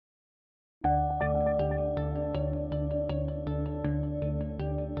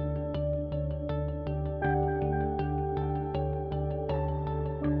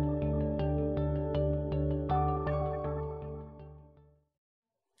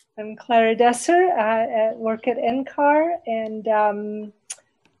I'm Clara Desser, I work at NCAR, and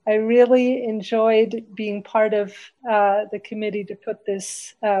I really enjoyed being part of the committee to put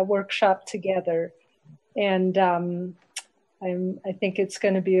this workshop together. And I think it's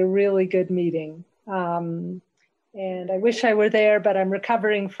going to be a really good meeting. And I wish I were there, but I'm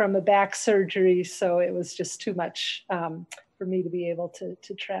recovering from a back surgery, so it was just too much for me to be able to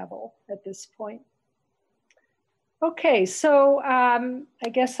travel at this point. Okay, so I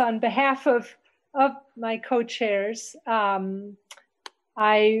guess on behalf of my co-chairs, we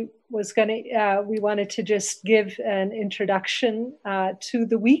wanted to just give an introduction to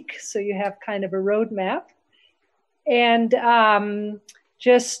the week, so you have kind of a roadmap. And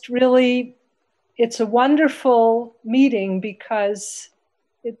just really, it's a wonderful meeting because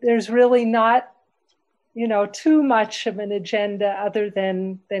there's really not, too much of an agenda other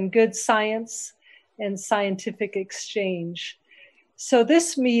than good science and scientific exchange. So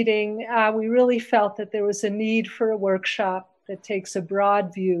this meeting, we really felt that there was a need for a workshop that takes a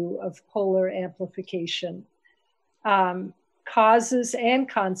broad view of polar amplification, causes and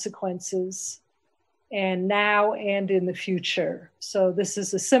consequences, and now and in the future. So this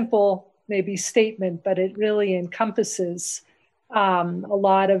is a simple, maybe statement, but it really encompasses a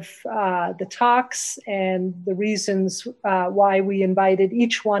lot of the talks and the reasons why we invited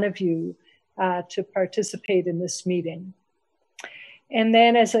each one of you to participate in this meeting. And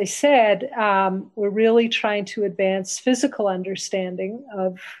then, as I said, we're really trying to advance physical understanding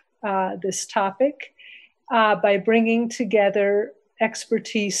of this topic by bringing together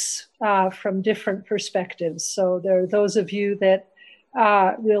expertise from different perspectives. So there are those of you that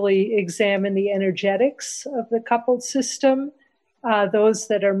really examine the energetics of the coupled system, those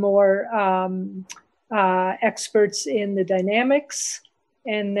that are more experts in the dynamics,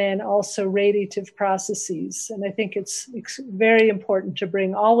 and then also radiative processes. And I think it's very important to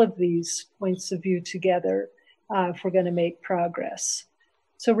bring all of these points of view together if we're going to make progress.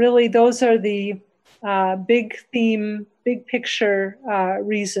 So really, those are the big theme, big picture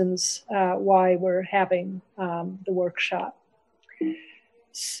reasons why we're having the workshop.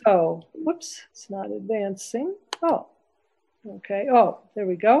 So, whoops, it's not advancing. Oh. Okay, oh, there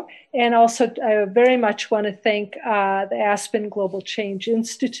we go. And also, I very much want to thank the Aspen Global Change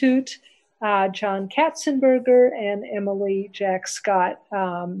Institute, John Katzenberger and Emily Jack Scott,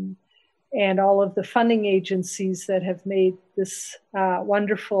 and all of the funding agencies that have made this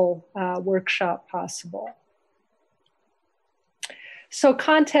wonderful workshop possible. So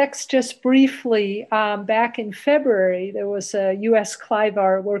context, just briefly, back in February, there was a US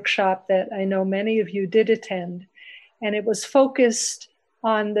CLIVAR workshop that I know many of you did attend. And it was focused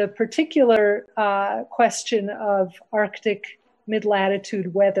on the particular question of Arctic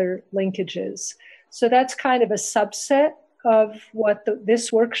mid-latitude weather linkages. So that's kind of a subset of what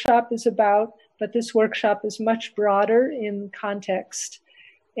this workshop is about, but this workshop is much broader in context.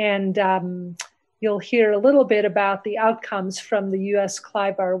 And you'll hear a little bit about the outcomes from the US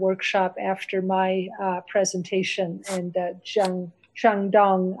CLIVAR workshop after my presentation, and Zhang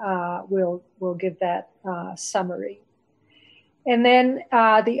Dong will give that summary. And then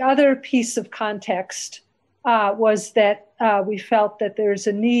the other piece of context was that we felt that there's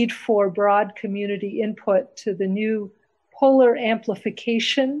a need for broad community input to the new polar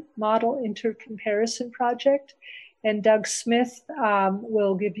amplification model intercomparison project. And Doug Smith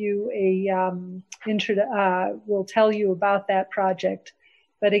will give you will tell you about that project.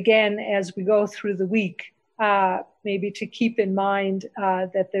 But again, as we go through the week, maybe to keep in mind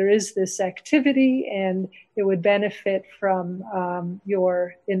that there is this activity and it would benefit from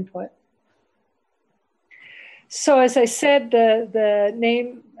your input. So as I said, the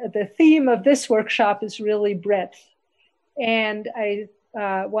theme of this workshop is really breadth. And I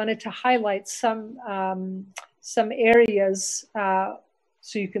wanted to highlight some areas so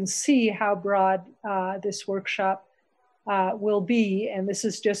you can see how broad this workshop will be, and this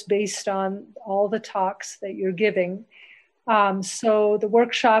is just based on all the talks that you're giving. So the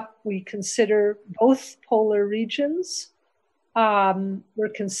workshop, we consider both polar regions.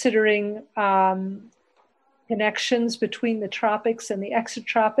 We're considering connections between the tropics and the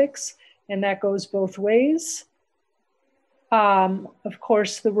exotropics, and that goes both ways. Of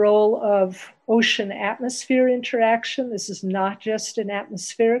course, the role of ocean-atmosphere interaction. This is not just an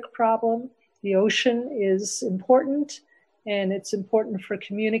atmospheric problem. The ocean is important, and it's important for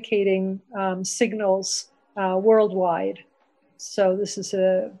communicating signals worldwide. So this is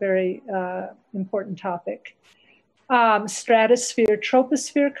a very important topic.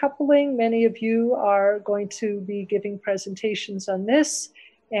 Stratosphere-troposphere coupling. Many of you are going to be giving presentations on this,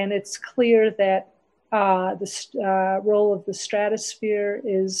 and it's clear that The role of the stratosphere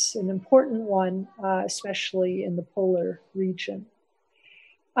is an important one, especially in the polar region.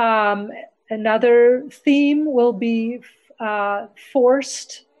 Another theme will be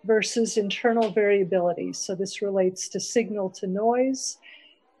forced versus internal variability. So this relates to signal to noise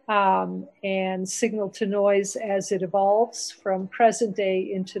and signal to noise as it evolves from present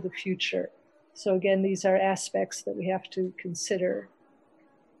day into the future. So again, these are aspects that we have to consider.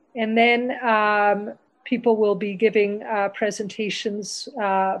 And then people will be giving presentations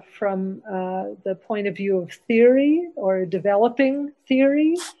from the point of view of theory or developing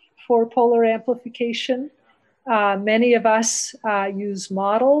theory for polar amplification. Many of us use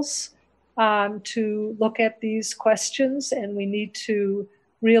models to look at these questions, and we need to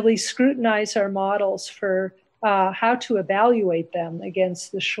really scrutinize our models for how to evaluate them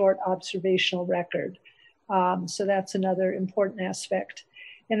against the short observational record. So that's another important aspect.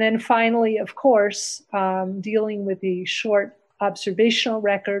 And then finally, of course, dealing with the short observational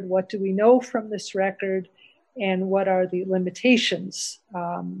record, what do we know from this record, and what are the limitations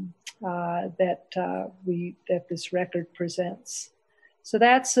that this record presents? So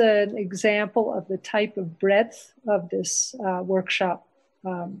that's an example of the type of breadth of this workshop.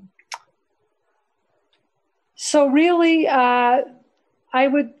 So really, I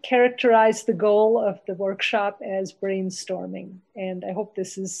would characterize the goal of the workshop as brainstorming, and I hope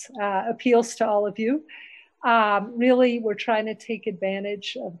this appeals to all of you. Really, we're trying to take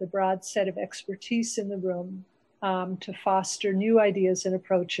advantage of the broad set of expertise in the room to foster new ideas and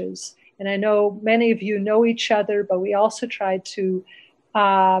approaches. And I know many of you know each other, but we also tried to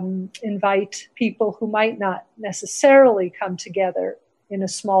invite people who might not necessarily come together in a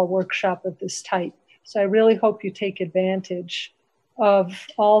small workshop of this type. So I really hope you take advantage of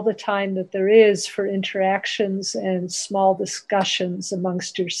all the time that there is for interactions and small discussions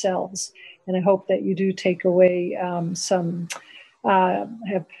amongst yourselves. And I hope that you do take away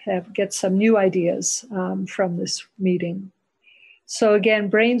get some new ideas from this meeting. So again,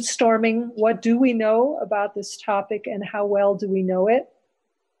 brainstorming, what do we know about this topic and how well do we know it?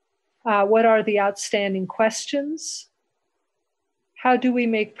 What are the outstanding questions? How do we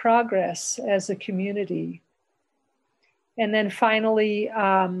make progress as a community? And then finally,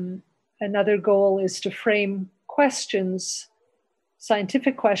 another goal is to frame questions,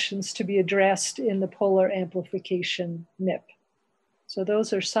 scientific questions, to be addressed in the polar amplification MIP. So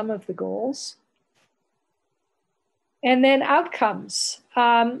those are some of the goals. And then outcomes.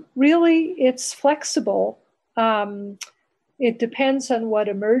 Really, it's flexible. It depends on what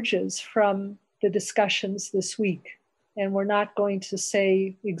emerges from the discussions this week. And we're not going to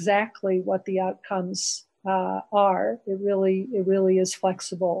say exactly what the outcomes are. It really is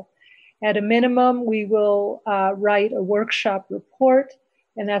flexible. At a minimum, we will write a workshop report,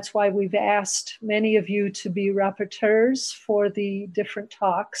 and that's why we've asked many of you to be rapporteurs for the different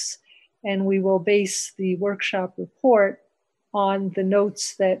talks, and we will base the workshop report on the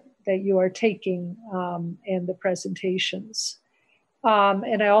notes that you are taking and the presentations.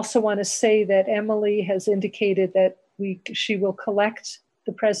 And I also want to say that Emily has indicated that she will collect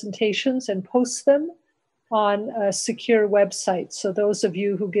the presentations and post them on a secure website. So those of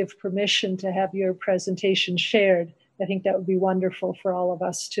you who give permission to have your presentation shared, I think that would be wonderful for all of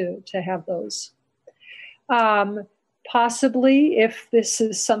us to have those. Possibly, if this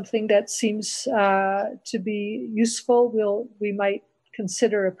is something that seems to be useful, we might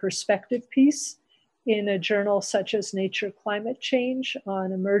consider a perspective piece in a journal such as Nature Climate Change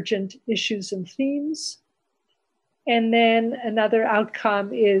on emergent issues and themes. And then another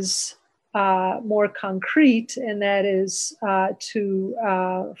outcome is more concrete, and that is to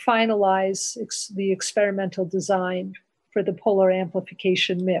finalize the experimental design for the polar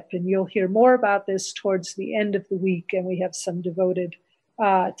amplification MIP. And you'll hear more about this towards the end of the week, and we have some devoted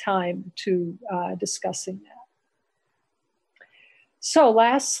time to discussing that. So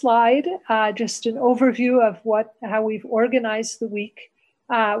last slide, just an overview of how we've organized the week.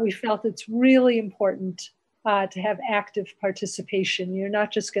 We felt it's really important to have active participation. You're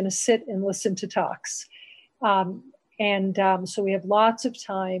not just going to sit and listen to talks. So we have lots of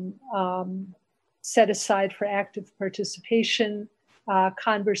time set aside for active participation,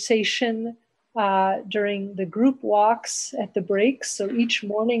 conversation during the group walks at the breaks. So each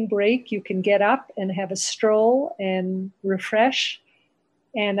morning break, you can get up and have a stroll and refresh.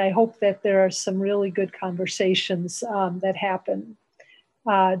 And I hope that there are some really good conversations that happen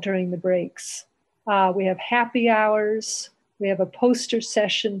during the breaks. We have happy hours. We have a poster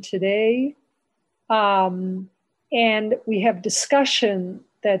session today. And we have discussion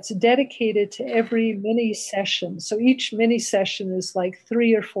that's dedicated to every mini session. So each mini session is like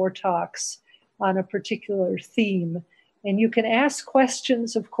 3 or 4 talks. on a particular theme. And you can ask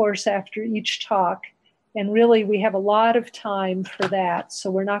questions, of course, after each talk. And really, we have a lot of time for that. So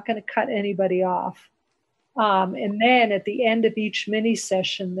we're not going to cut anybody off. And then at the end of each mini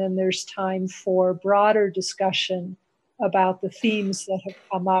session, then there's time for broader discussion about the themes that have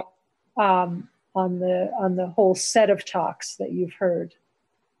come up on the whole set of talks that you've heard.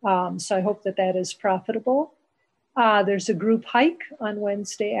 So I hope that that is profitable. There's a group hike on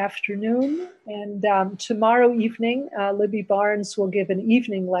Wednesday afternoon, and tomorrow evening, Libby Barnes will give an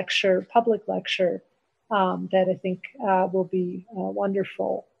evening lecture, public lecture, that I think will be a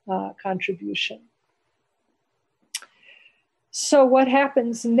wonderful contribution. So what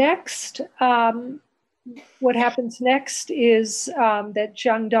happens next? What happens next is that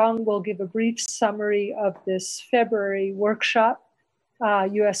Jiang Dong will give a brief summary of this February workshop,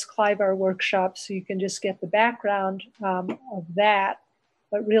 US CLIVAR workshop, so you can just get the background of that.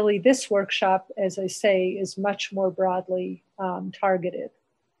 But really this workshop, as I say, is much more broadly targeted.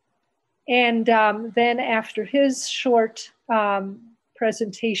 And then after his short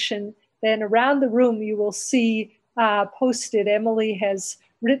presentation, then around the room you will see posted, Emily has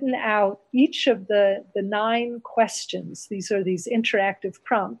written out each of the 9 questions. These are these interactive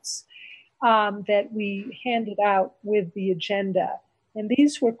prompts that we handed out with the agenda. And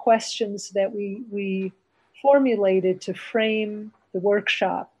these were questions that we formulated to frame the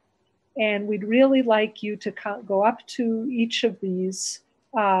workshop. And we'd really like you to go up to each of these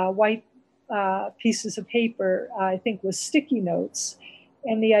white pieces of paper, I think with sticky notes.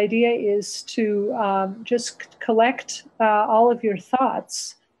 And the idea is to just collect all of your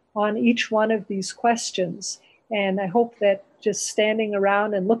thoughts on each one of these questions. And I hope that just standing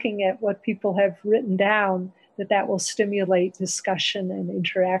around and looking at what people have written down, that will stimulate discussion and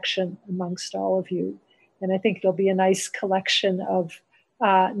interaction amongst all of you. And I think it'll be a nice collection of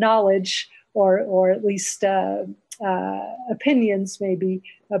knowledge, or at least opinions maybe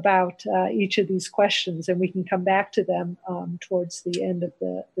about each of these questions, and we can come back to them towards the end of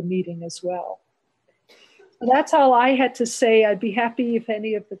the meeting as well. So that's all I had to say. I'd be happy if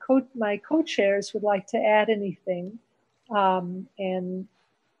any of my co-chairs would like to add anything. And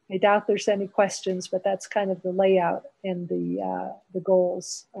I doubt there's any questions, but that's kind of the layout and the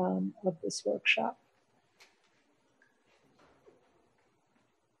goals of this workshop.